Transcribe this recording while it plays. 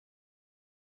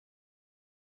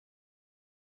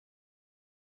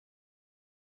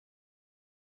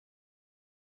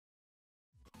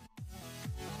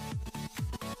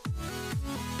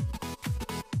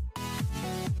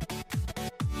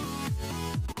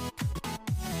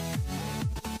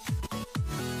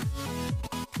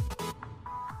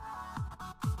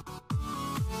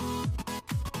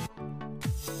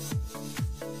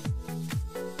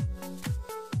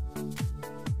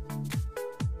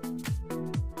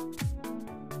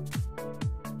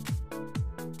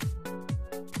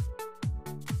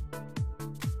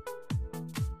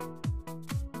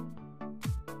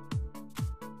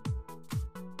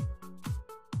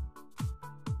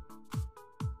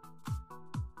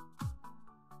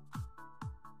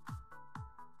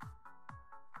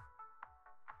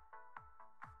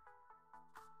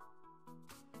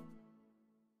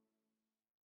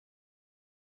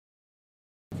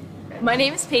My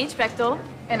name is Paige Bechtle.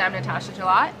 And I'm Natasha,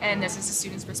 Gillott, and this is The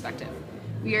Student's Perspective.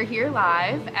 We are here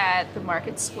live at the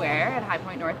Market Square at High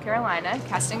Point, North Carolina,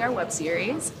 casting our web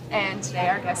series. And today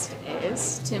our guest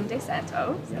is Tym De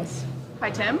Santo. Yes. Hi,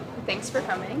 Tym. Thanks for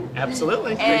coming.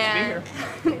 Absolutely. Great to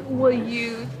be here. Will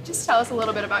you just tell us a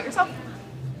little bit about yourself?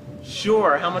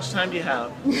 Sure. How much time do you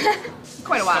have?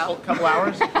 Quite a while. Couple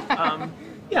hours?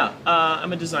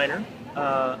 I'm a designer.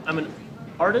 I'm an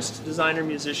artist, designer,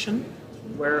 musician.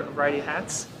 Wear a variety of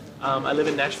hats. I live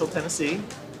in Nashville, Tennessee,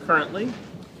 currently.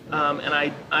 And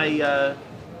I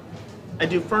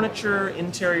do furniture,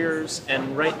 interiors,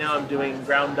 and right now I'm doing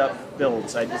ground-up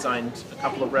builds. I designed a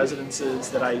couple of residences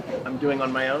that I'm doing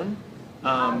on my own.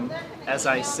 As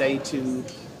I say to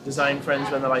design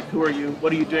friends when they're like, "Who are you?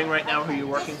 What are you doing right now? Who are you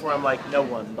working for?" I'm like, "No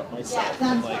one but myself."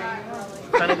 I'm like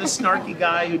kind of the snarky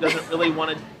guy who doesn't really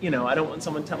want to, I don't want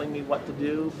someone telling me what to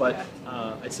do, but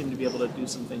I seem to be able to do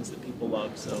some things that people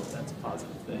love, so that's a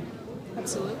positive thing.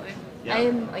 Absolutely. Yeah. I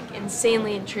am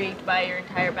insanely intrigued by your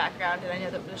entire background, and I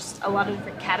know that there's a lot of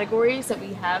different categories that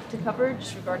we have to cover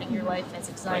just regarding your life as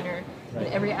a designer Right.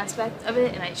 and every aspect of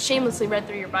it. And I shamelessly read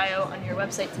through your bio on your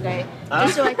website today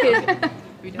just so I could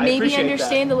maybe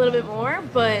understand a little bit more,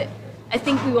 but I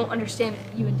think we won't understand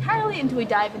you entirely until we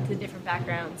dive into the different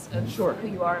backgrounds of who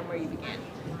you are and where you began.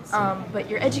 But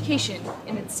your education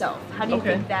in itself, how do you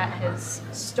think that has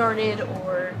started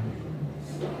or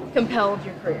compelled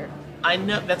your career? I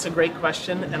know that's a great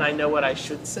question, and I know what I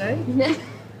should say.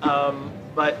 And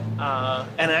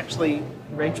actually,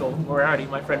 Rachel Moriarty,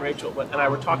 my friend Rachel, and I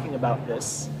were talking about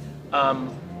this.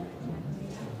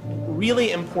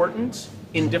 Really important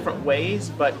in different ways,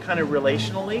 but kind of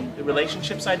relationally. The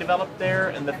relationships I developed there,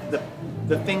 and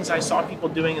the things I saw people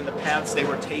doing and the paths they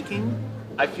were taking,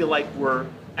 I feel like were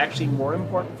actually more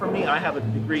important for me. I have a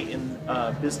degree in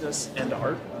business and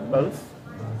art, both.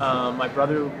 My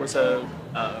brother was a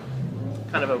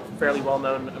kind of a fairly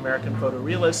well-known American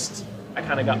photorealist. I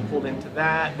kind of got pulled into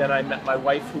that. Then I met my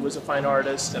wife, who was a fine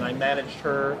artist, and I managed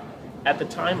her. At the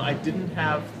time,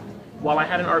 while I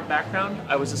had an art background,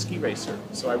 I was a ski racer.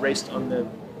 So I raced on the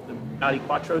Audi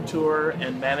Quattro Tour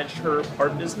and managed her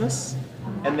art business,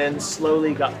 and then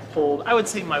slowly got pulled. I would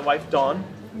say my wife, Dawn,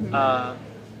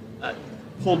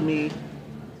 pulled me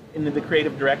into the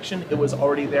creative direction. It was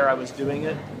already there, I was doing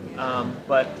it.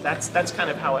 But that's kind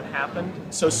of how it happened.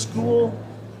 So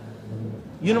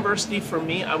university for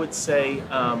me, I would say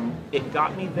it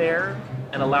got me there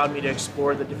and allowed me to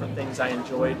explore the different things I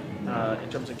enjoyed in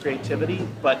terms of creativity,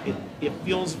 but it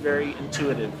feels very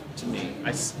intuitive to me.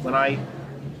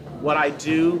 What I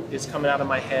do is coming out of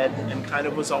my head and kind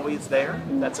of was always there.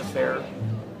 That's a fair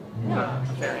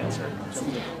answer.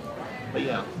 But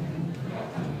yeah.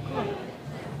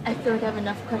 I feel like I have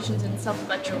enough questions in itself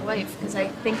about your wife, because I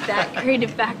think that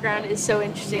creative background is so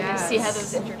interesting to see how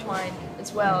those intertwine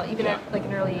as well, even at like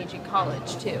an early age in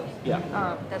college too.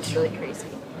 Yeah. That's really crazy.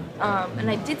 And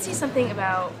I did see something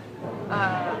about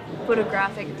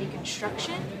photographic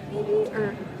deconstruction, maybe,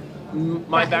 or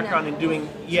my background in doing,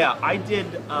 I did.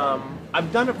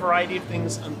 I've done a variety of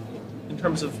things in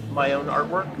terms of my own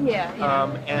artwork.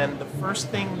 And the first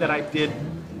thing that I did,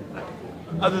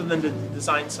 other than the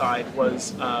design side,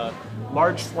 was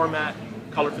large format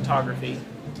color photography.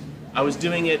 I was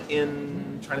doing it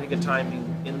trying to think of timing,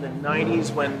 in the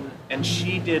 90s and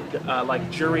she did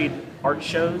like juried art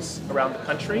shows around the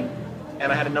country,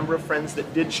 and I had a number of friends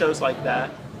that did shows like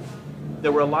that.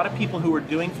 There were a lot of people who were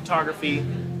doing photography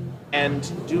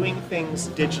and doing things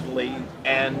digitally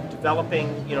and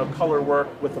developing, color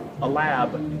work with a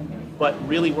lab, but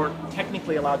really weren't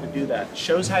technically allowed to do that.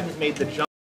 Shows hadn't made the jump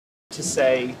to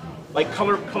say, like,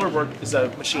 color work is a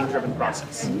machine-driven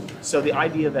process. So the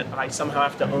idea that I somehow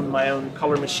have to own my own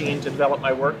color machine to develop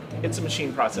my work, it's a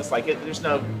machine process. Like, there's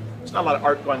not a lot of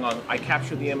art going on. I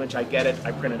capture the image, I get it,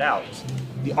 I print it out.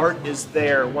 The art is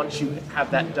there. Once you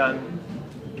have that done,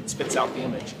 it spits out the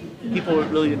image. People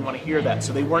really didn't want to hear that,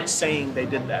 so they weren't saying they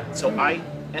did that. So I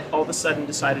all of a sudden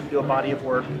decided to do a body of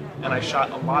work, and I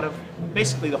shot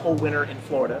basically the whole winter in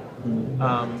Florida,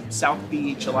 South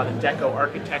Beach, a lot of deco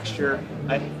architecture.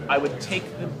 I would take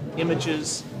the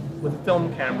images with a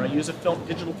film camera, use a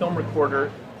digital film recorder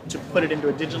to put it into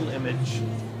a digital image,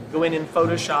 go in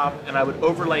Photoshop, and I would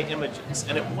overlay images.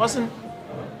 And it wasn't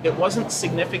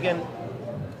significant.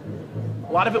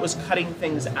 A lot of it was cutting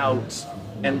things out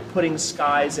and putting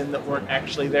skies in that weren't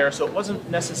actually there, so it wasn't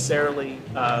necessarily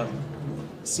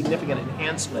significant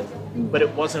enhancement, but it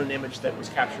wasn't an image that was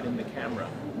captured in the camera.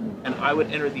 And I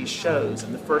would enter these shows,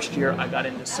 and the first year I got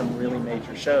into some really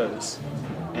major shows.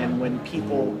 And when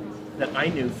that I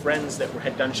knew, friends that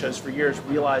had done shows for years,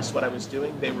 realized what I was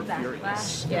doing, they were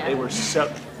furious. Yeah. They were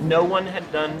no one had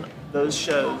done those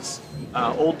shows.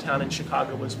 Old Town in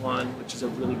Chicago was one, which is a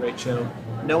really great show.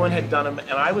 No one had done them,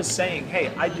 and I was saying,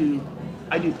 hey, I do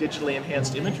digitally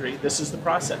enhanced imagery. This is the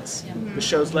process. Mm-hmm. The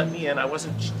shows let me in. I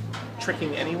wasn't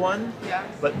tricking anyone,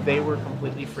 but they were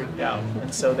completely freaked out.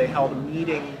 And so they held a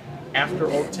meeting after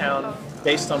Old Town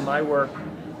based on my work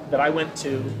that I went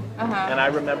to. And I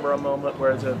remember a moment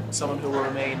where someone who will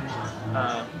remain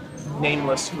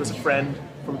nameless, who was a friend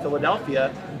from Philadelphia,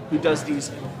 who does these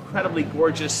incredibly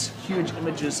gorgeous, huge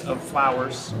images of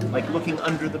flowers, like looking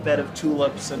under the bed of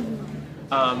tulips, and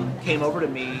came over to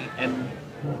me and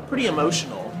pretty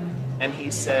emotional. And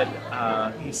he said,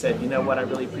 you know what? I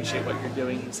really appreciate what you're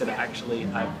doing. He said, actually,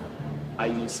 I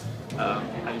use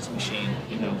machine.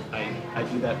 You know, I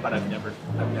do that, but I've never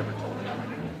told anyone.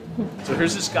 So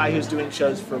here's this guy who's doing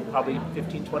shows for probably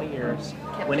 15, 20 years,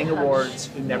 winning awards,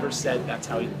 who never said that's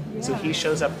how he. So he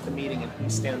shows up at the meeting and he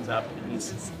stands up and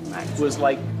was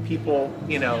like people,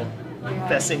 you know,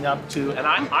 fessing up to, and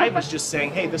I was just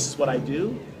saying, hey, this is what I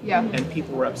do. Yeah. And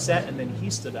people were upset, and then he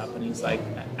stood up and he's like,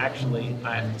 actually,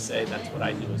 I have to say that's what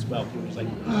I do as well. People were like,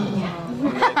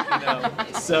 like, you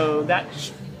know. So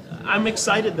I'm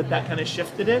excited that kind of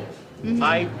shifted it.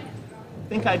 I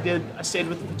think I stayed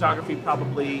with the photography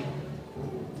probably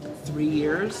 3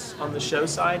 years on the show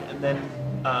side, and then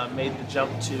made the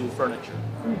jump to furniture.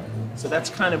 So that's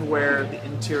kind of where the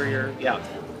interior, Well,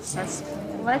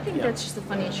 I think that's just the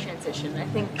funniest transition. I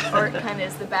think art kind of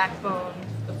is the backbone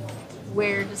of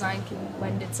where design can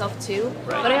lend itself to.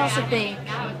 Right. But I also think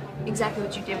exactly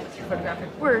what you did with your photographic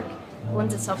work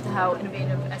lends itself to how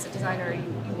innovative as a designer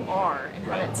you are, and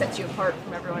how that sets you apart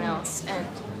from everyone else. And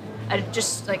I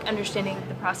just like understanding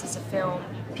the process of film.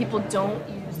 People don't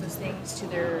use those things to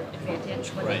their advantage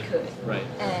when they could. Right.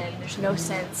 And there's no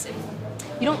sense if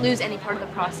you don't lose any part of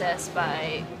the process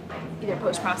by either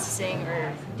post-processing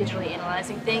or digitally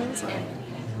analyzing things. And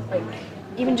like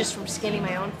even just from scanning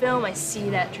my own film, I see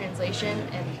that translation,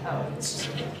 and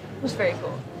it was very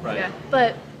cool. Right. Yeah.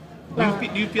 But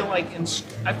do you feel like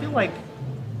I feel like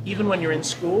even when you're in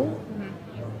school,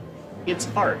 it's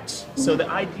art. So the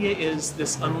idea is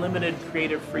this unlimited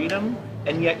creative freedom,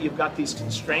 and yet you've got these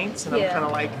constraints, and I'm kind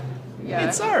of like,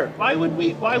 it's art. Why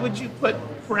would you put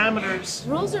parameters?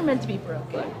 Rules are meant to be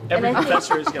broken. Every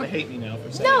professor is going to hate me now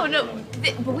for saying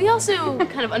but we also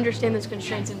kind of understand those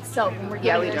constraints in itself when we're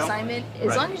giving an assignment.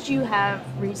 As long as you have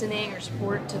reasoning or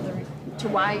support to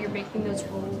why you're making those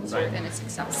rules, or then it's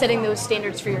acceptable. Setting those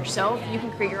standards for yourself, you can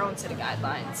create your own set of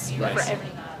guidelines for every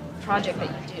project that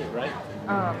you do. Right.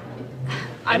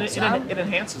 And it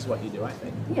enhances what you do, I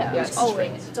think. Yeah, it's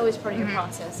always part of your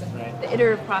process. And the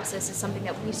iterative process is something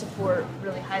that we support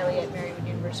really highly at Marywood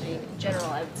University in general,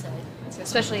 I would say.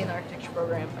 Especially in the architecture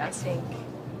program, I think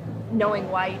knowing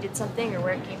why you did something or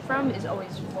where it came from is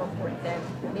always more important than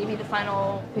maybe the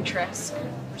final picturesque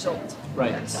result.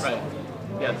 Right.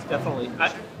 Yeah, definitely.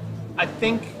 I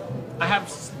think I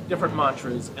have different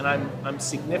mantras, and I'm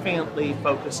significantly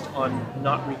focused on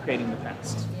not recreating the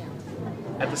past.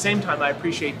 At the same time, I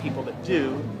appreciate people that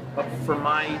do, but for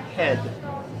my head,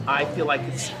 I feel like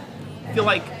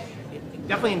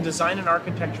definitely in design and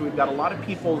architecture, we've got a lot of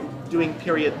people doing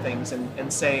period things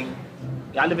and saying,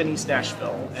 I live in East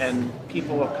Nashville, and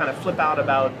people will kind of flip out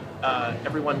about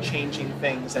everyone changing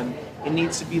things, and it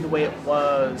needs to be the way it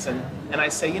was, and I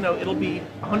say, it'll be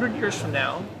 100 years from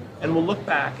now, and we'll look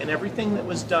back, and everything that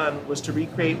was done was to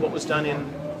recreate what was done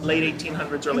in late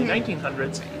 1800s, early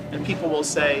 1900s, and people will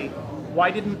say,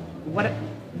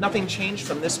 nothing changed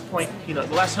from this point, the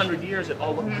last 100 years, it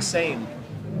all looked the same.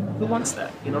 Who wants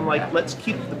that? Let's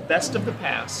keep the best of the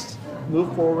past,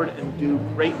 move forward and do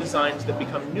great designs that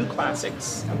become new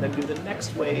classics, and then do the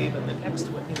next wave and the next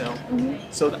one,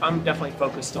 So I'm definitely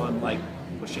focused on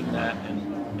pushing that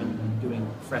and doing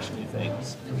fresh new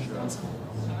things, for sure.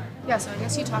 Yeah, so I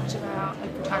guess you talked about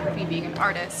photography being an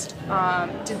artist.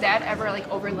 Did that ever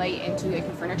overlay into your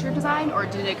furniture design, or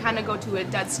did it kind of go to a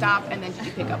dead stop and then did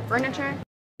you pick up furniture?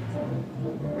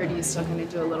 Or do you still kind of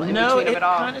do a little in between of it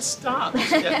all? No, it kind of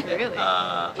stops. Really?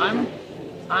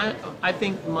 I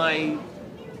think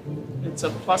it's a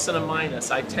plus and a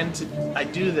minus. I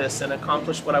do this and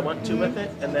accomplish what I want to with it,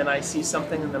 and then I see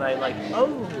something and then I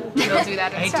You'll do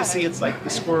that I hate to see it's like the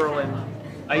squirrel in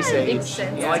Ice Age. Makes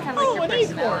sense. You're like, kind of like your an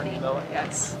acorn. personality.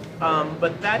 Yes.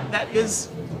 But that is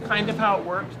kind of how it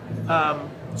worked.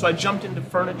 So I jumped into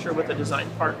furniture with a design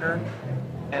partner,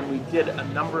 and we did a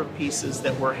number of pieces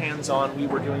that were hands-on. We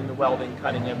were doing the welding,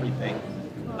 cutting, everything.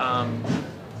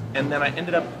 And then I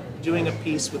ended up doing a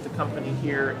piece with the company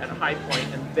here at High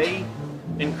Point, and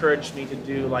encouraged me to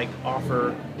do like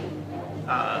offer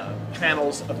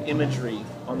panels of imagery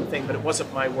on the thing, but it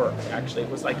wasn't my work actually. It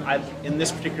was like in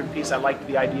this particular piece I liked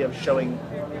the idea of showing.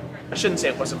 I shouldn't say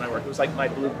it wasn't my work. It was like my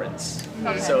blueprints.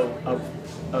 Okay. So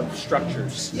of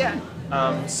structures. Yeah.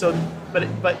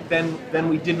 But then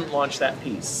we didn't launch that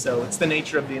piece. So it's the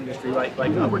nature of the industry, right?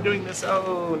 Like, oh, we're doing this.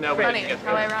 Oh, no, we Funny, didn't get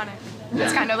how there. ironic.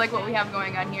 It's kind of like what we have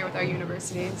going on here with our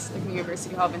universities, like the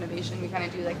University Hall of Innovation. We kind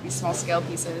of do like these small scale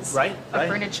pieces Right. of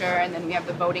furniture, and then we have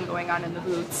the voting going on in the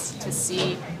booths to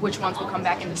see which ones will come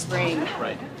back in the spring,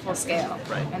 Right. full scale.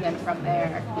 Right. And then from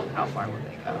there, how far will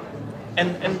they go?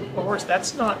 And of course,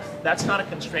 that's not a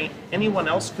constraint. Anyone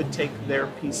else could take their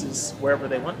pieces wherever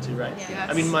they want to, right? Yes.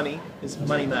 I mean, money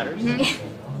matters.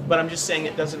 But I'm just saying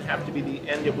it doesn't have to be the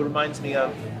end. It reminds me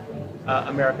of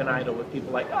American Idol with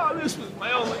people like, oh, this was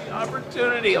my only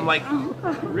opportunity. I'm like,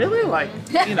 really? Like,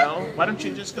 why don't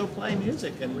you just go play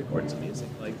music and record some music?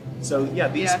 Like, so yeah,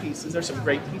 these pieces, there's some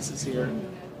great pieces here.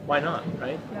 Why not,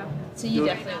 right? Yeah. So you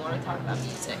definitely want to talk about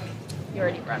music. You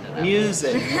already brought it up.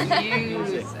 Music.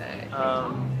 Music.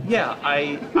 Yeah,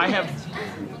 I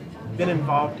have been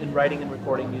involved in writing and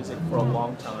recording music for a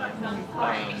long time.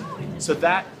 So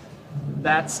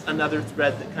that's another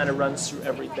thread that kind of runs through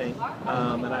everything.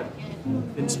 And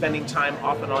I've been spending time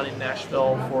off and on in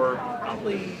Nashville for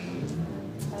probably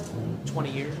 20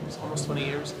 years, almost 20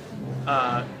 years,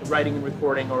 writing and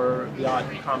recording or the odd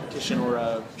competition or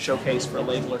a showcase for a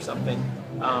label or something.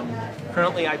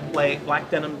 Currently I play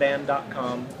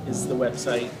blackdenimband.com is the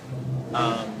website.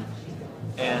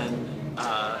 And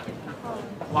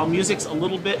while music's a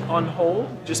little bit on hold,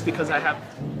 just because I have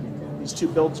these two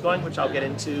builds going, which I'll get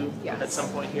into at some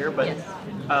point here, but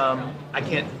I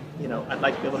can't, I'd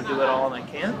like to be able to do it all, and I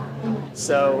can't.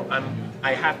 So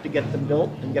I have to get them built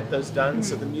and get those done.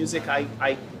 So the music,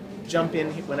 I jump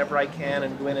in whenever I can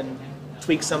and go in and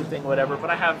tweak something, whatever. But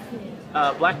I have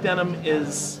Black Denim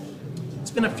it's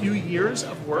been a few years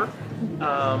of work.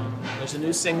 There's a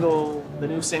new single. The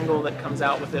new single that comes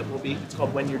out with it it's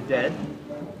called When You're Dead,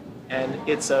 and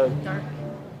it's Dark.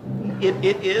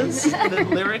 It is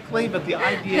lyrically, but the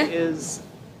idea is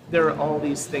there are all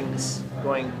these things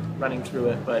running through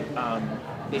it, but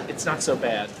it's not so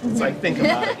bad. It's like, think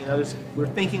about it. We're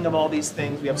thinking of all these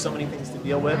things. We have so many things to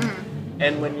deal with,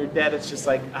 and when you're dead, it's just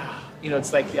like,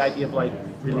 it's like the idea of like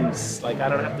release. Like I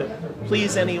don't have to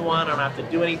please anyone. I don't have to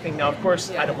do anything. Now, of course,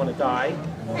 I don't want to die.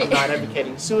 I'm not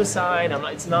advocating suicide.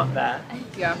 It's not that.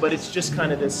 Yeah. But it's just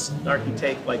kind of this snarky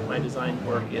take, like my design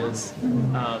work is.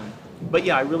 But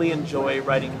yeah, I really enjoy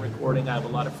writing and recording. I have a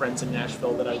lot of friends in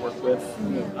Nashville that I work with.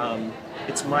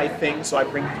 It's my thing, so I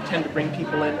tend to bring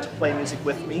people in to play music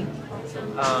with me.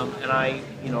 And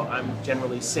I'm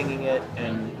generally singing it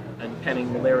and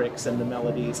penning the lyrics and the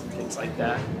melodies and things like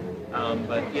that.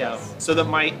 But yeah, so that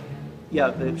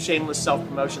the shameless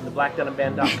self-promotion, the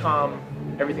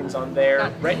blackdenimband.com, everything's on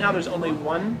there. Right now there's only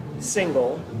one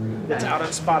single that's out on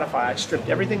Spotify. I stripped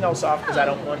everything else off because I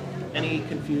don't want any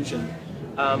confusion.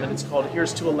 And it's called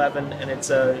Here's to 11, and it's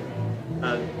an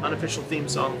unofficial theme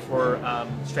song for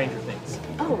Stranger Things.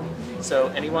 Oh. So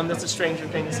anyone that's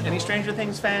any Stranger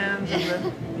Things fans?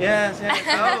 Yes.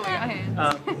 Oh,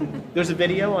 yeah. There's a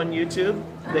video on YouTube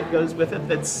that goes with it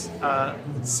that's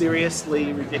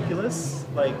seriously ridiculous,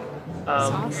 like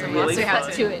awesome. really Let's fun.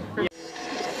 Cut to it.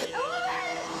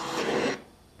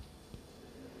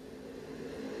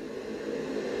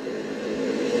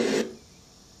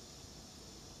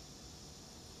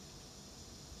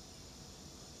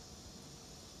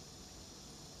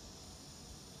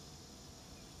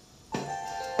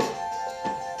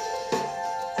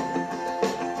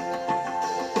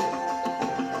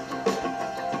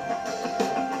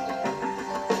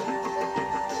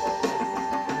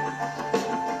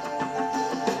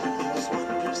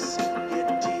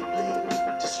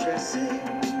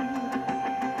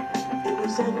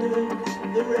 Under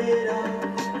the radar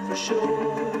for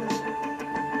sure.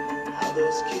 How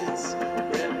those kids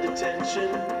grabbed attention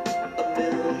of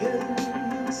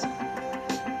millions,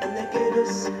 and they gave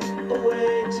us a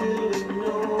way to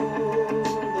ignore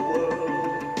the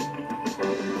world.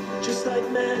 Just like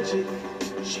magic,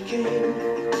 she came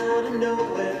out of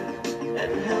nowhere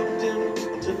and helped him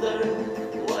to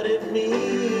learn what it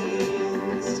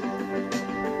means.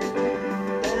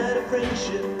 That a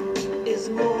friendship is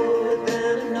more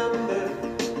than a number,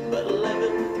 but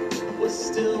 11 was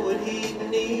still what he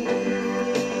needs.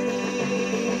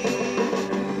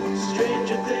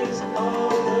 Stranger things, all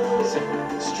those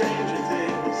stranger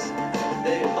things,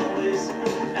 they always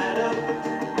add up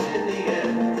in the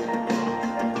end.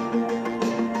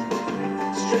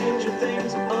 Stranger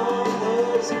things, all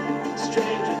those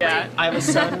stranger things. Yeah, I have a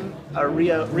son,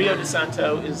 Rio De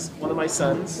Santo is one of my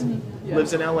sons,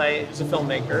 lives in LA, he's a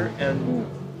filmmaker, and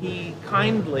he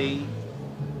kindly,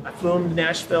 I flew him to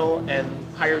Nashville and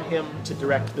hired him to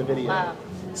direct the video. Wow.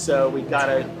 So we got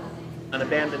a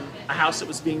house that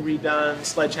was being redone,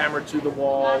 sledgehammered through the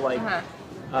wall, like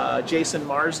Jason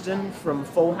Marsden from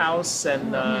Full House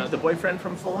and the boyfriend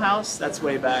from Full House, that's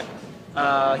way back.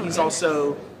 He's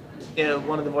also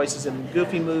one of the voices in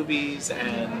Goofy movies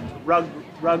and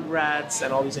Rugrats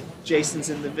and all these.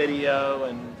 Jason's in the video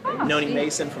and Noni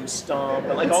Mason from Stomp,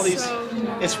 but like all these,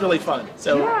 it's really fun.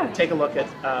 So take a look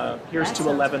at Here's to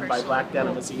 11 by Black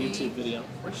Denim. It's a YouTube video.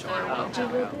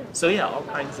 So yeah, all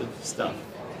kinds of stuff.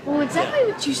 Well,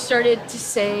 exactly what you started to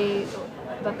say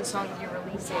about the songs you're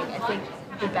releasing. I think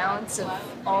the balance of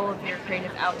all of your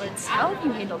creative outlets. How have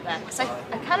you handled that? Because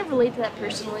I kind of relate to that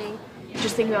personally.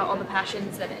 Just thinking about all the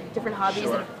passions and different hobbies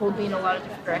that have pulled me in a lot of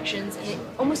different directions, and it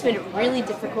almost made it really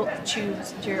difficult to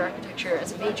choose interior architecture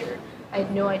as a major. I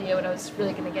had no idea what I was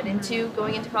really going to get into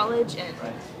going into college, and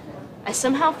I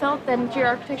somehow felt that interior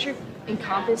architecture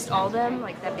encompassed all of them,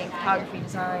 like that being photography,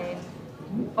 design,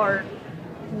 art,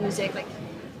 music. Like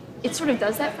it sort of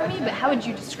does that for me. But how would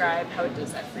you describe how it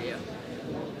does that for you?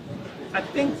 I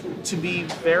think, to be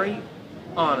very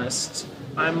honest,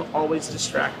 I'm always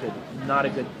distracted. Not a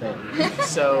good thing.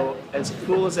 So as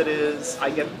cool as it is, I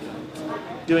get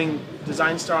doing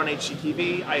Design Star on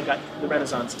HGTV. I got the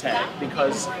Renaissance tag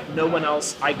because no one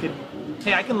else. I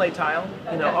can lay tile.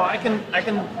 I can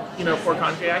pour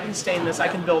concrete. I can stain this. I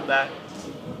can build that.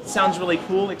 Sounds really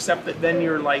cool, except that then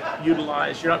you're like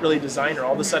utilized. You're not really a designer.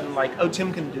 All of a sudden, like, oh,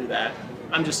 Tim can do that.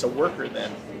 I'm just a worker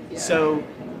then. Yeah. So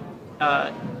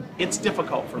it's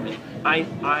difficult for me.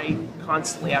 I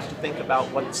constantly have to think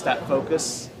about what's that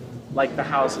focus. Like the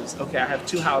houses. Okay, I have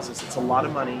 2 houses. It's a lot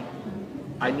of money.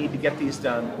 I need to get these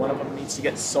done. One of them needs to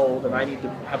get sold, and I need to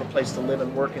have a place to live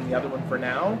and work in the other one for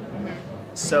now.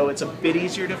 So it's a bit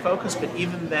easier to focus, but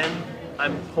even then,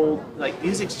 I'm pulled, like,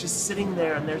 music's just sitting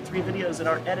there, and there are 3 videos that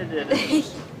aren't edited.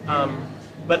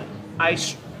 But I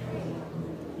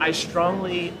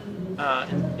strongly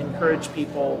encourage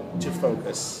people to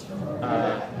focus,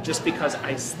 just because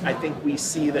I think we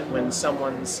see that when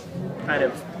someone's kind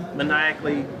of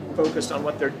maniacally focused on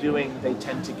what they're doing, they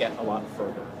tend to get a lot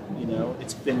further.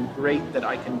 It's been great that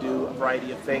I can do a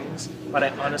variety of things, but I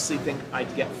honestly think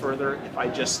I'd get further if I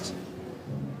just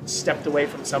stepped away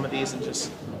from some of these and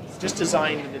just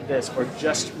designed and did this, or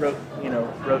just wrote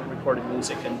and recorded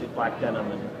music and did Black Denim.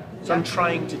 And so I'm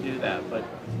trying to do that, but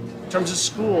in terms of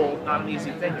school, not an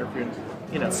easy thing. Or if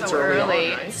you're, it's so early.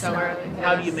 It's so early.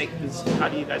 How do you make this? How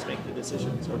do you guys make the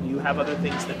decisions, or do you have other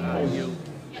things that pull you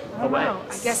away?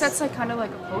 I guess that's like kind of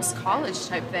like a post-college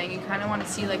type thing. You kind of want to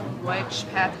see like which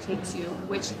path takes you,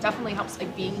 which definitely helps,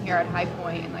 like being here at High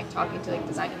Point and like talking to like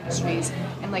design industries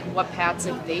and like what paths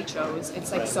like they chose.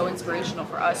 It's like so inspirational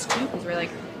for us too, because we're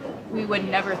like, we would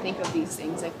never think of these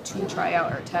things like to try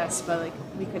out or test, but like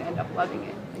we could end up loving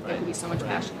it. Like there could be so much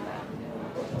passion in that.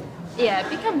 Yeah, it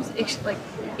becomes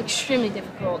extremely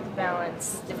difficult to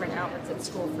balance different outlets at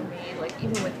school for me. Like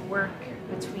even with work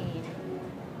between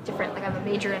different, like I have a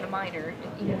major and a minor,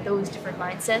 and even those different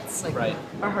mindsets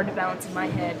are hard to balance in my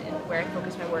head and where I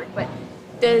focus my work. But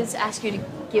it does ask you to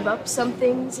give up some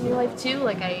things in your life too.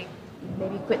 Like I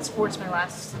maybe quit sports my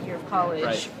last year of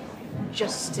college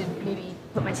just to maybe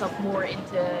put myself more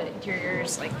into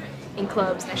interiors, like in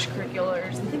clubs and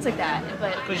extracurriculars and things like that.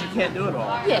 But because you can't do it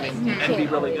all. Yeah, and be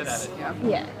really good at it.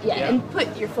 Yeah, and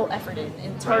put your full effort in.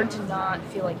 And it's hard to not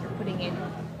feel like you're putting in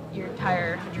your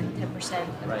entire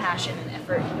 110% of passion and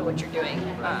effort into what you're doing,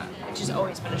 which has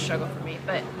always been a struggle for me.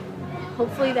 But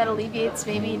hopefully that alleviates,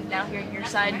 maybe now hearing your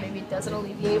side, maybe it doesn't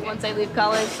alleviate once I leave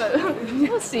college, but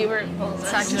we'll see where it pulls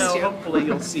us. Hopefully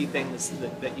you'll see things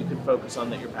that you can focus on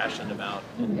that you're passionate about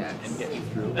and get you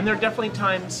through. And there are definitely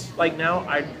times, like now,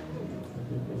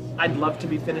 I'd love to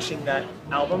be finishing that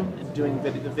album and doing the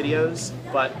videos,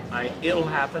 but it'll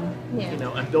happen.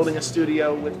 Yeah. I'm building a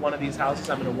studio with one of these houses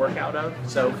I'm going to work out of.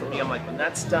 So for me, I'm like, when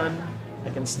that's done, I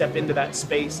can step into that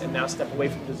space and now step away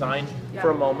from design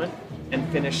for a moment and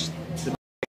finish the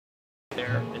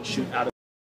there and shoot out of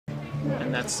it.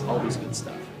 And that's always good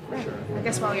stuff. For sure. I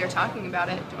guess while you're talking about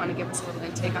it, do you want to give us a little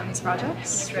intake on these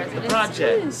projects? The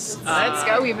projects. Let's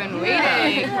go. We've been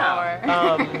waiting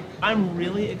for. I'm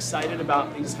really excited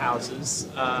about these houses.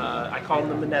 I call them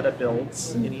the Minetta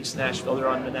builds in East Nashville. They're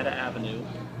on Minetta Avenue.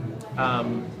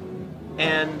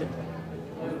 And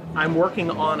I'm working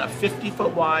on a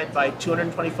 50-foot wide by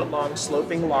 220-foot long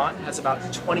sloping lot. It has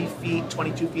about 20 feet,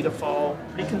 22 feet of fall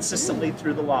pretty consistently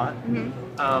through the lot.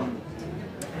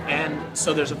 And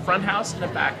so there's a front house and a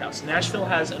back house. Nashville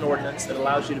has an ordinance that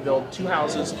allows you to build 2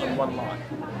 houses on 1 lot,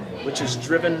 which has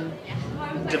driven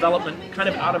development kind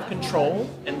of out of control.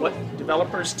 And what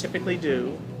developers typically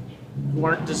do, who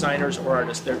aren't designers or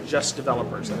artists, they're just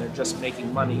developers and they're just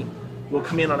making money, will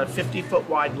come in on a 50-foot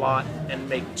wide lot and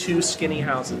make 2 skinny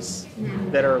houses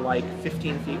that are like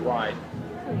 15 feet wide,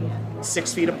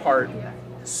 6 feet apart,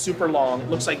 super long. It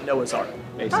looks like Noah's Ark,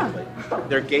 basically.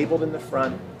 They're gabled in the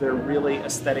front. They're really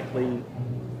aesthetically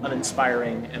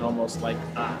uninspiring and almost like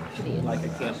I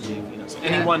can't believe, you know. So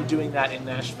anyone doing that in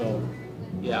Nashville,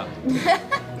 yeah.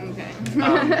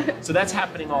 Okay. So that's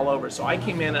happening all over. So I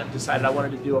came in and decided I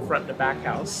wanted to do a front and a back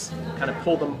house, kind of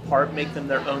pull them apart, make them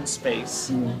their own space.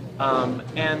 And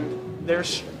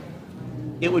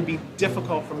it would be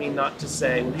difficult for me not to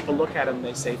say, when people look at them,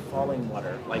 they say falling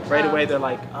water. Like right away they're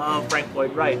like, oh, Frank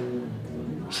Lloyd Wright.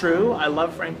 True, I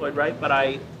love Frank Lloyd Wright,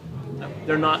 but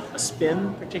they're not a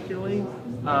spin particularly.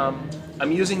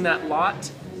 I'm using that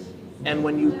lot, and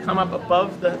when you come up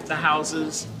above the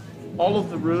houses, all of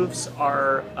the roofs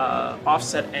are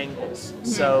offset angles.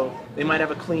 So they might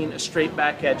have a straight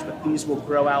back edge, but these will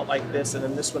grow out like this, and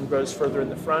then this one grows further in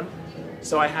the front.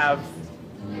 So I have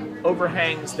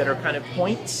overhangs that are kind of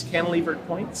points, cantilevered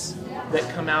points, that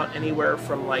come out anywhere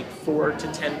from like 4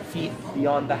 to 10 feet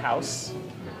beyond the house,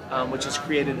 which has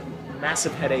created a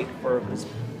massive headache because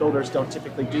builders don't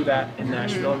typically do that in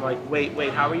Nashville. I'm like, wait,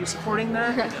 how are you supporting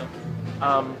that? You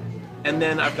know? And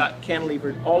then I've got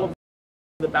cantilevered all of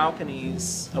the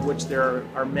balconies, of which there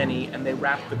are many, and they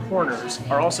wrap the corners,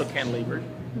 are also cantilevered.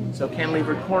 So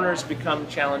cantilevered corners become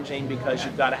challenging because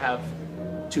you've got to have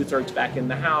 2/3 back in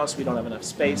the house. We don't have enough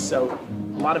space, so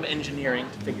a lot of engineering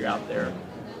to figure out there.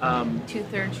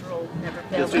 2/3 rule never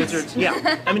fails.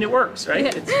 Yeah, I mean it works,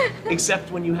 right? Except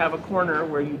when you have a corner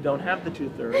where you don't have the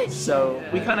 2/3. So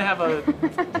we kind of have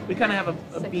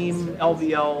a beam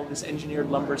LVL, this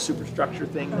engineered lumber superstructure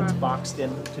thing that's boxed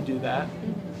in to do that.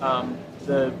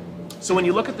 So when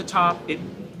you look at the top,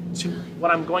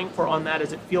 what I'm going for on that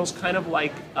is it feels kind of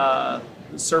like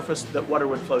the surface that water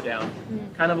would flow down,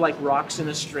 kind of like rocks in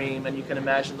a stream, and you can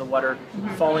imagine the water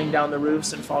falling down the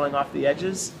roofs and falling off the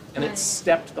edges, and it's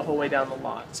stepped the whole way down the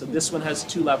lot. So this one has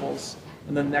 2 levels,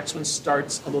 and then the next one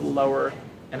starts a little lower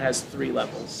and has 3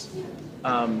 levels.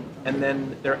 And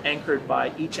then they're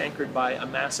each anchored by a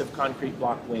massive concrete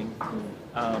block wing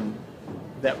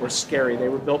that were scary. They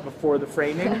were built before the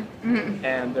framing,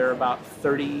 and they're about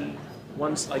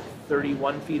one's like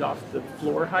 31 feet off the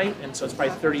floor height, and so it's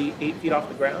probably 38 feet off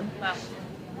the ground. Wow.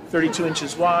 32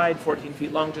 inches wide, 14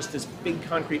 feet long, just this big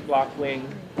concrete block wing.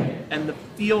 And the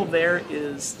feel there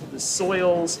is the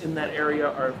soils in that area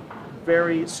are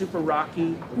very super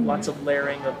rocky, with lots of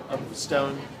layering of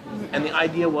stone. And the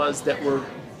idea was that we're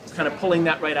kind of pulling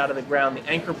that right out of the ground. The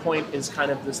anchor point is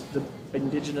kind of the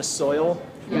indigenous soil,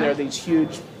 and there are these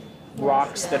huge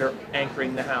rocks that are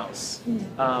anchoring the house.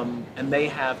 And they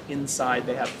have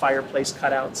fireplace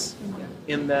cutouts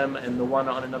in them, and the one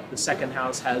on the second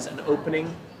house has an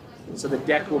opening, so the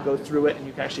deck will go through it and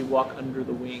you can actually walk under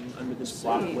the wing, under this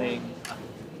block wing.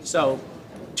 So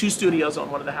 2 studios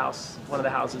on one of the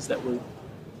houses that we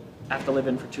have to live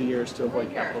in for 2 years to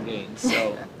avoid capital gains.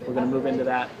 So we're going to move into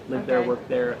that, live there, work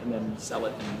there, and then sell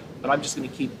it. But I'm just going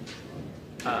to keep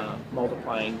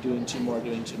multiplying, doing two more.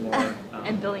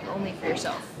 And building only for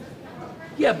yourself.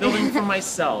 Yeah, building for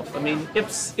myself. I mean,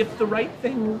 if the right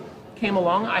thing came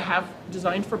along, I have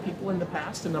designed for people in the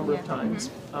past a number of times.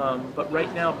 But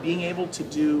right now, being able to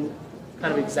do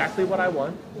kind of exactly what I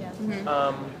want,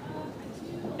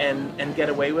 and get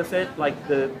away with it, like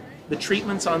the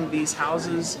treatments on these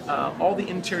houses, all the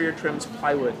interior trims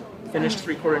plywood, finished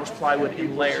 3/4 inch plywood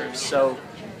in layers. So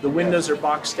the windows are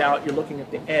boxed out, you're looking at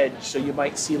the edge, so you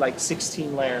might see like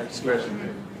 16 layers here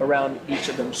around each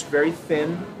of them. Just very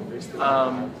thin,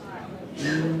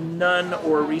 none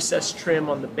or recessed trim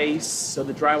on the base, so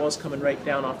the drywall's coming right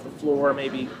down off the floor,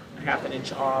 maybe 1/2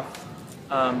 inch off.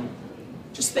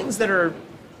 Just things that are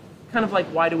kind of like,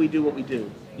 why do we do what we do?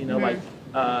 You know,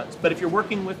 but if you're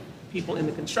working with people in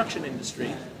the construction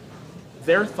industry,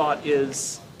 their thought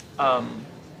is,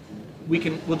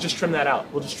 we'll just trim that out.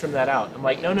 We'll just trim that out. I'm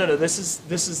like, no. This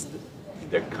is.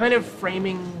 They're kind of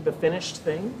framing the finished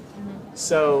thing,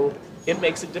 so it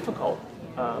makes it difficult.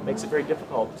 Makes it very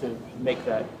difficult to make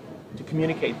that, to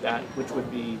communicate that, which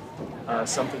would be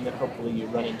something that hopefully you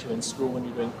run into in school when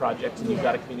you're doing projects, and you've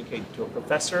got to communicate to a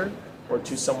professor or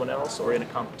to someone else, or in a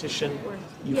competition.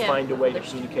 You find a way to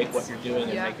communicate what you're doing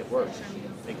and make it work.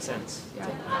 Makes sense. Yeah,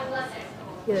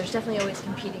 there's definitely always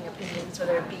competing opinions,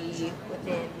 whether it be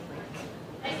within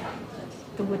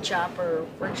the wood shop or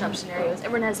workshop scenarios.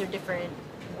 Everyone has their different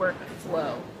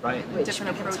workflow. Right. Which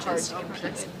Different becomes approaches hard to to compete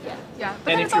projects. with. Yeah,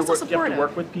 but And then if it's also you have to supportive.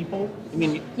 work with people, I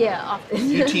mean, Yeah, often.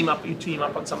 you team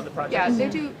up on some of the projects. Yeah, they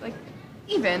do like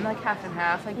even like half and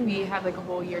half. Like we have like a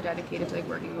whole year dedicated to like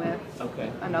working with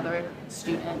another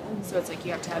student. So it's like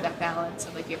you have to have that balance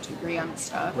of like you have to agree on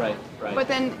stuff. Right. But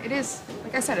then it is,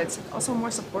 like I said, it's also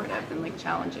more supportive than like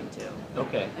challenging too.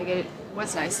 Okay. Like it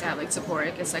was nice to have like support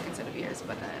like a second set of ears,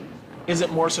 but then Is it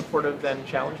more supportive than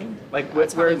challenging? Like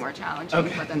it's probably more challenging.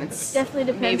 Okay. But then it's Definitely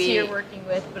depends maybe, who you're working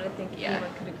with, but I think Yeah.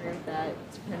 anyone could agree with that. It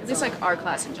depends just on- like our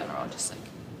class in general, just like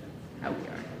how we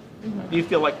are. Do you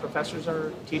feel like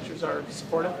teachers are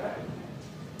supportive?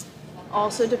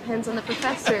 also depends on the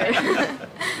professor.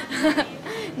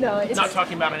 No, it's Not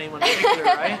talking about anyone in particular,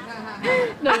 right?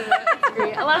 no, it's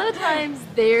great. A lot of the times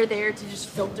they're there to just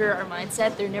filter our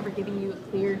mindset. They're never giving you a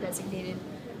clear designated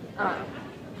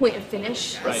point of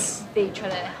finish. Right. They try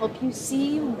to help you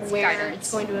see where guidance.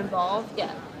 it's going to involve.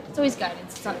 Yeah, it's always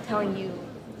guidance. It's not telling you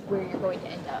where you're going to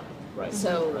end up. Right.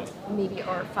 So Right. maybe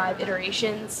our 5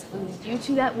 iterations lead you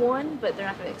to that one, but they're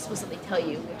not going to explicitly tell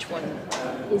you which one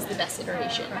is the best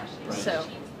iteration. So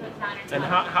And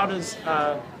how does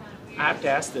I have to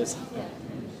ask this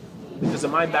because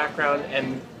of my background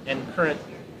and current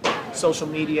social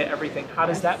media, everything. How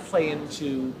does that play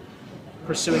into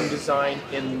pursuing design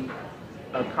in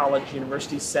a college,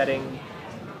 university setting?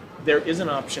 There is an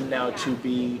option now to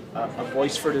be a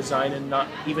voice for design and not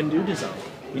even do design.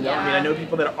 You know, I mean, I know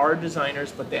people that are designers,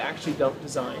 but they actually don't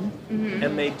design,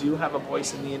 and they do have a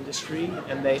voice in the industry.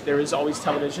 And there is always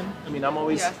television. I mean,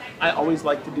 I always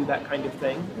like to do that kind of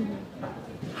thing.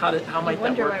 How might that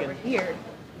wonder work? why we're here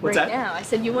What's right that? now. I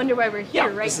said you wonder why we're here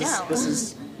right now. This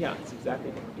is it's exactly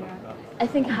what we're talking about. I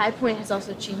think High Point has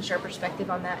also changed our perspective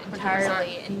on that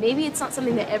entirely. And maybe it's not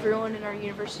something that everyone in our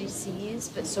university sees,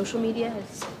 but social media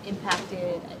has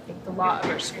impacted, I think, a lot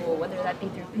of our school, whether that be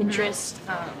through Pinterest,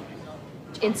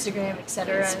 Instagram, et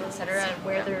cetera, and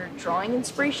where they're drawing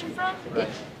inspiration from. It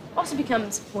also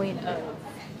becomes a point of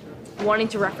wanting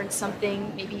to reference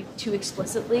something maybe too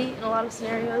explicitly in a lot of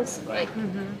scenarios, like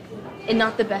in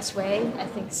not the best way. I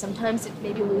think sometimes it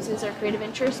maybe loses our creative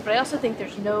interest, but I also think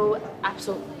there's no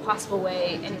absolute possible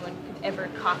way anyone could ever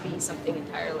copy something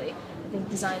entirely. I think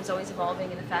design is always evolving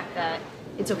in the fact that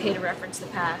it's okay to reference the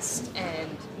past and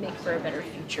make for a better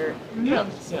future. Yeah.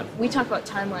 We talk about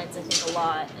timelines, I think, a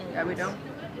lot. And Yeah, we don't.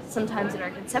 sometimes in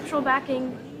our conceptual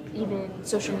backing, even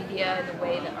social media and the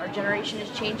way that our generation is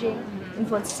changing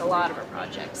influences a lot of our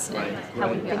projects and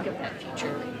how we think of that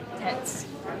future tense.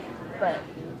 But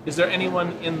Is there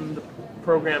anyone in the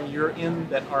program you're in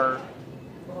that are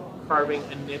carving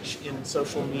a niche in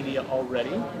social media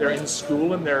already? They're in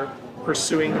school and they're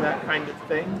pursuing that kind of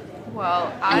thing?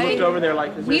 Well, You looked over there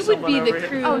like, is there we would someone be over the here?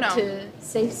 crew Oh, no. to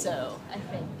say so, I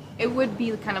think. it would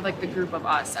be kind of like the group of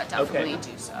us that definitely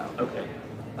Okay. do so. Okay.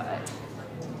 But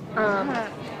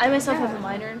I myself have a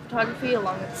minor in photography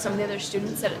along with some of the other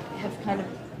students that have kind of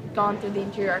gone through the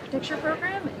interior architecture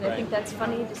program, and I think that's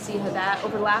funny to see how that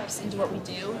overlaps into what we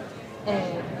do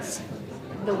and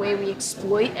the way we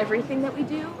exploit everything that we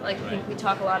do. Like I think we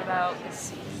talk a lot about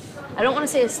this, I don't want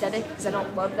to say aesthetic because I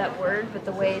don't love that word, but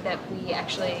the way that we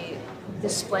actually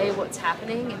display what's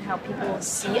happening and how people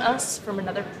see us from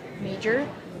another major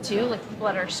too, like people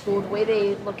at our school, the way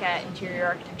they look at interior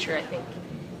architecture, I think,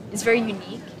 is very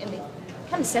unique, and they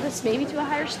kind of set us maybe to a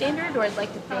higher standard, or I'd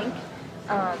like to think.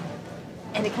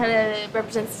 And it kind of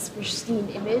represents this pristine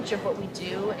image of what we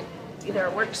do, and either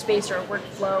our workspace or our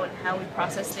workflow and how we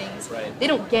process things. Right. They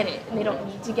don't get it, and they don't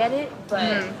need to get it,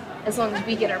 but as long as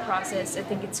we get our process, I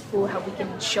think it's cool how we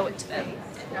can show it to them.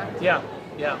 Yeah.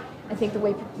 I think the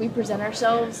way we present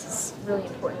ourselves is really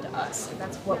important to us, and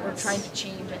that's what we're trying to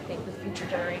change, I think, with future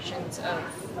generations of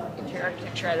interior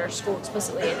architecture at our school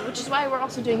explicitly, and which is why we're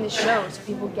also doing this show, so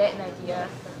people get an idea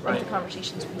of the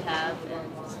conversations we have. And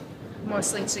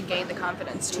mostly to gain the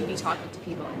confidence to be talking to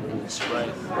people in the industry, Right.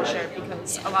 for sure.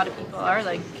 Because a lot of people are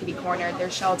like kitty cornered,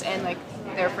 they're shelled in, like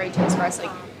they're afraid to express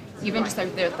like even just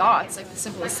their thoughts, like the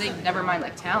simplest thing. Never mind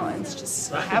like talents,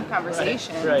 just have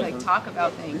conversations, Right. like talk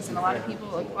about things. And a lot of people,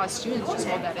 like a lot of students, just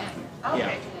hold that in.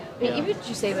 Yeah. I mean, even what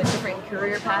you say about different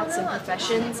career paths and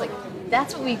professions, like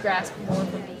that's what we grasp more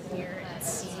from being here and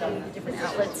seeing the different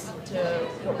outlets to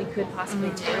what we could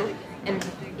possibly do. And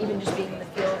even just being in the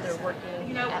field or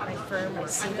working at my firm, I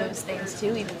see those things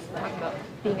too. Even talking about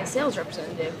being a sales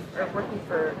representative or working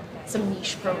for some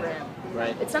niche program.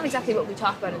 Right. It's not exactly what we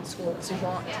talk about in school, because we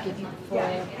want to give you the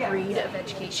full breed of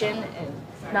education and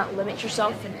not limit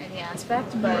yourself in any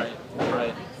aspect, but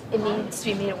Right. it needs to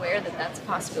be made aware that that's a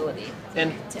possibility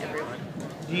And to everyone.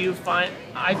 do you find,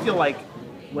 I feel like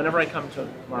whenever I come to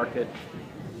market,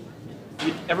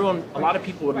 a lot of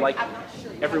people would like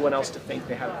everyone else to think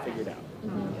they have it figured out.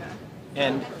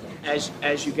 And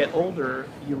as you get older,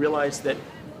 you realize that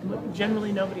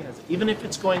generally nobody has it. Even if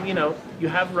it's going, you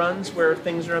have runs where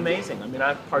things are amazing. I mean,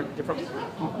 I've different,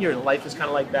 life is kind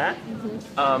of like that.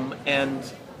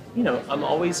 And I'm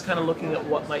always kind of looking at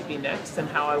what might be next and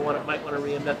how I might want to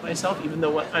reinvent myself. Even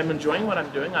though I'm enjoying what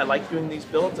I'm doing, I like doing these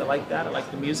builds. I like that. I like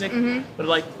the music. But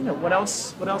what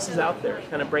else is out there?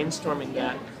 Kind of brainstorming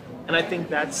that. And I think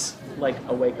that's like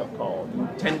a wake-up call. You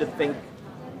tend to think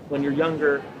when you're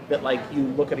younger that you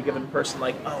look at a given person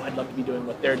like, oh, I'd love to be doing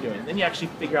what they're doing. Then you actually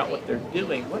figure out what they're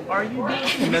doing. What are you doing?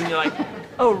 And then you're like,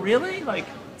 oh, really?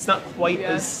 It's not quite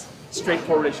as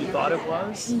straightforward as you thought it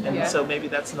was. And so maybe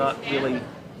that's not really.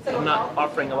 I'm not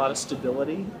offering a lot of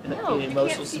stability and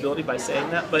emotional stability by saying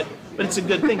that, but it's a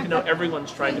good thing to know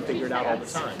everyone's trying to figure it out all the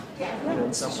time,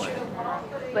 in some way.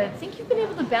 But I think you've been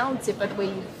able to balance it by the way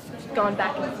you've gone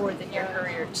back and forth in your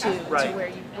career too, to where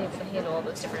you've been able to handle all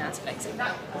those different aspects.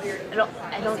 I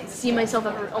don't see myself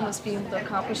ever almost being able to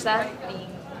accomplish that, being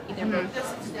either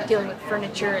dealing with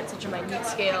furniture at such a minute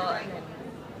scale and then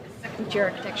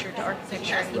interior architecture to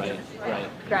architecture and even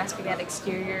grasping that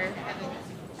exterior.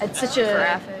 It's such a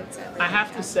graphics. I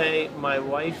have to say, my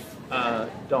wife,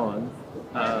 Dawn,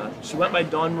 she went by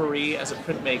Dawn Marie as a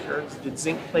printmaker, did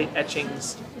zinc plate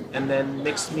etchings and then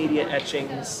mixed media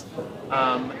etchings,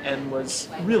 and was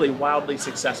really wildly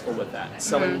successful with that,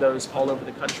 selling those all over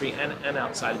the country and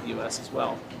outside of the U.S. as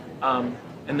well.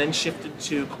 And then shifted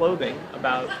to clothing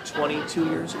about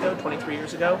 23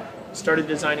 years ago, started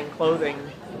designing clothing.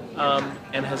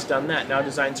 And has done that. Now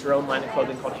designs her own line of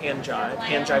clothing called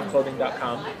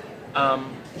handjiveclothing.com.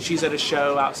 She's at a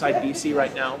show outside DC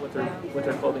right now with her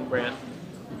clothing brand.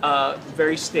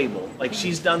 Very stable.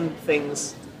 She's done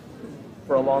things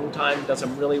for a long time, does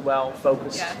them really well,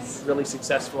 focused, really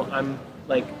successful. I'm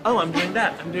like, oh, I'm doing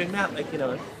that.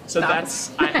 So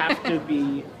that's, I have to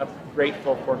be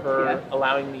grateful for her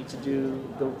allowing me to do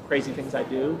the crazy things I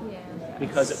do.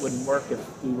 Because it wouldn't work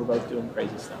if we were both doing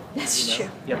crazy stuff. That's true.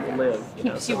 You have to live.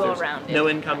 Keeps you well rounded. No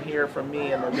income here from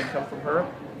me and no income from her.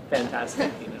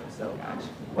 Fantastic. So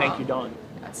thank you, Dawn.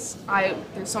 Yes.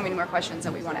 There's so many more questions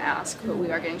that we want to ask, but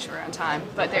we are getting short on time.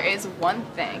 But there is one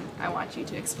thing I want you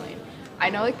to explain.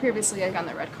 I know previously on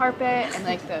the red carpet and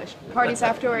the parties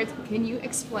afterwards, can you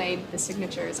explain the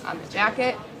signatures on the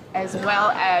jacket as well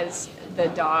as the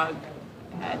dog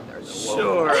head or the wolf?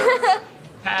 Sure.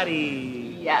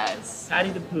 Patty. Yes.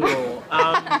 Patty the poodle.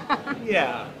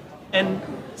 And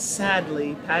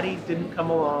sadly, Patty didn't come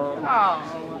along.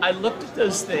 Oh. I looked at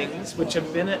those things, which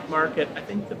have been at market, I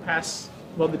think the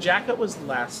jacket was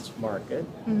last market.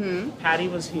 Patty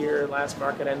was here last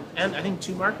market, and I think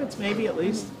 2 markets maybe at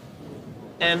least.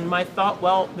 And my thought,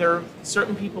 well, there are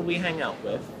certain people we hang out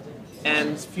with,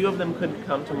 and few of them couldn't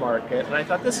come to market. And I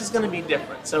thought this is going to be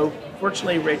different. So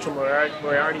fortunately, Rachel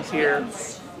Moriarty's here.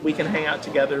 We can hang out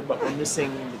together, but we're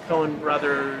missing the Coen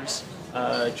brothers.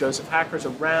 Joseph Hacker's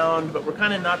around, but we're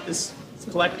kind of not this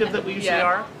collective that we usually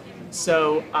are.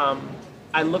 So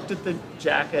I looked at the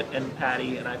jacket and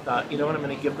Patty, and I thought, you know what, I'm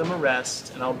going to give them a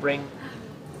rest, and I'll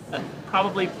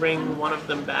probably bring one of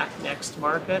them back next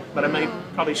market, but I might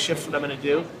probably shift what I'm going to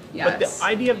do. But the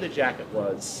idea of the jacket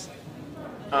was,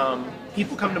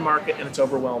 people come to market and it's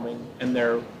overwhelming, and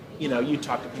they're, you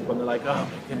talk to people and they're like, oh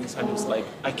my goodness, I'm just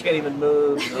I can't even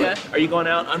move. Are you going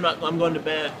out? I'm going to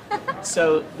bed.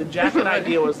 So the jacket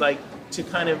idea was to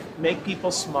kind of make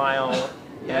people smile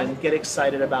and get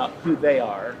excited about who they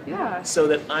are. So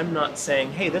that I'm not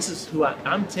saying, hey, this is who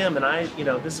I'm Tim, and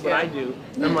this is what I do.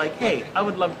 And I'm like, hey,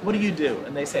 what do you do?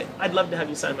 And they say, I'd love to have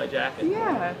you sign my jacket.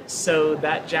 So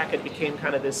that jacket became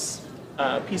kind of this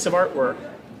piece of artwork.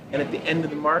 And at the end of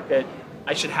the market,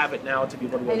 I should have it now to be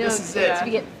able to go, this is it. To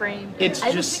get framed. It's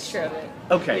I just have a picture of it.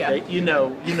 Okay, right? You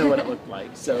know what it looked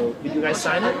like. So did you guys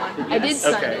sign it? I did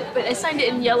sign it, but I signed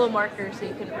it in yellow marker so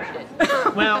you couldn't read it.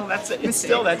 Well, that's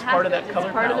part of that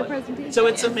color part palette. of the presentation. So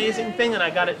it's an amazing thing, and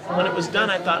I got it when it was done.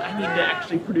 I thought I need to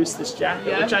actually produce this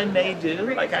jacket, which I may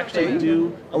do, actually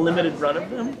do a limited run of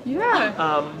them.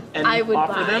 And I would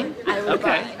offer buy. them. I would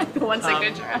buy. The one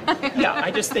signature.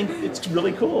 I just think it's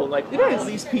really cool. All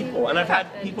these people, and I've had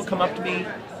people come up to me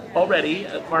already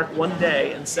at Mark one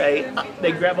day and say,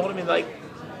 they grab hold of me like,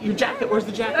 your jacket, where's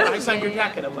the jacket? I signed your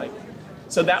jacket. I'm like,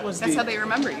 so that's how they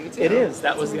remember you too. It is.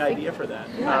 That was the idea for that.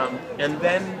 And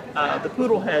then the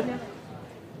poodle head,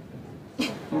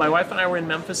 my wife and I were in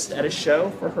Memphis at a show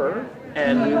for her,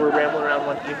 and we were rambling around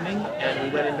one evening, and we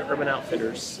went into Urban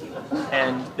Outfitters,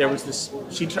 and there was this,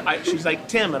 she's like,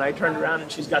 Tim, and I turned around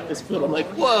and she's got this poodle. I'm like,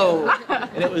 whoa.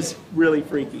 And it was really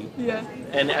freaky.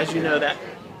 And as you know, that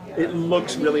it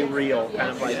looks really real, kind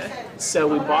of like. So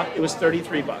we bought, it was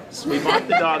 $33. We bought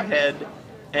the dog head,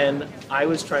 and I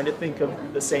was trying to think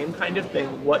of the same kind of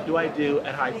thing. What do I do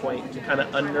at High Point to kind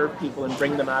of unnerve people and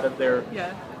bring them out of their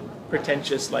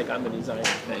pretentious, like I'm the designer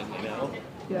thing, you know?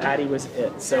 Patty was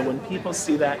it. So when people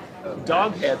see that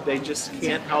dog head, they just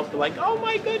can't help but like, oh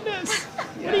my goodness,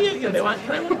 what are you? They want,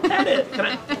 can I want to pet it?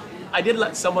 Can I did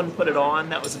let someone put it on.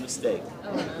 That was a mistake.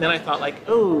 Then I thought like,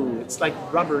 oh, it's like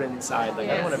rubber inside. Like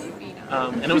I don't want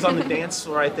to. And it was on the dance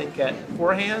floor, I think, at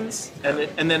Four Hands,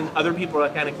 and then other people were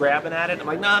kind of grabbing at it. I'm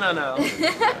like, no.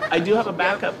 I do have a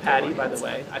backup Patty, by the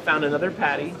way. I found another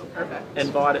Patty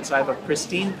and bought it, so I have a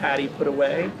pristine Patty put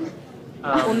away.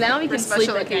 Well, now we can sleep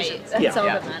at night. That's all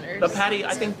that matters. But Patty,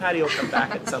 I think Patty will come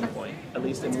back at some point, at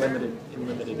least in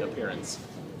limited appearance.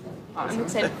 Awesome. I'm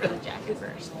excited for the jacket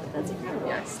first. That's incredible.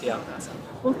 Yeah. Awesome.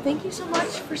 Well, thank you so much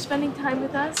for spending time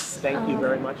with us. Thank you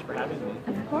very much for having me.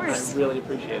 Of course. I really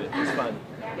appreciate it. It was fun.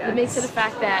 It makes it a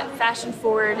fact that fashion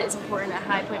forward is important at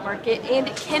High Point Market, and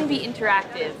it can be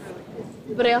interactive.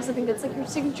 But I also think that's like your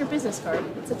signature business card.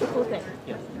 It's such a cool thing.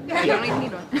 Yeah, you don't even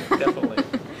need one. Definitely.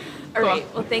 All right.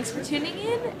 Well, thanks for tuning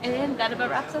in, and that about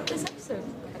wraps up this episode.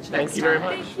 Thank you very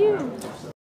much. Thank you.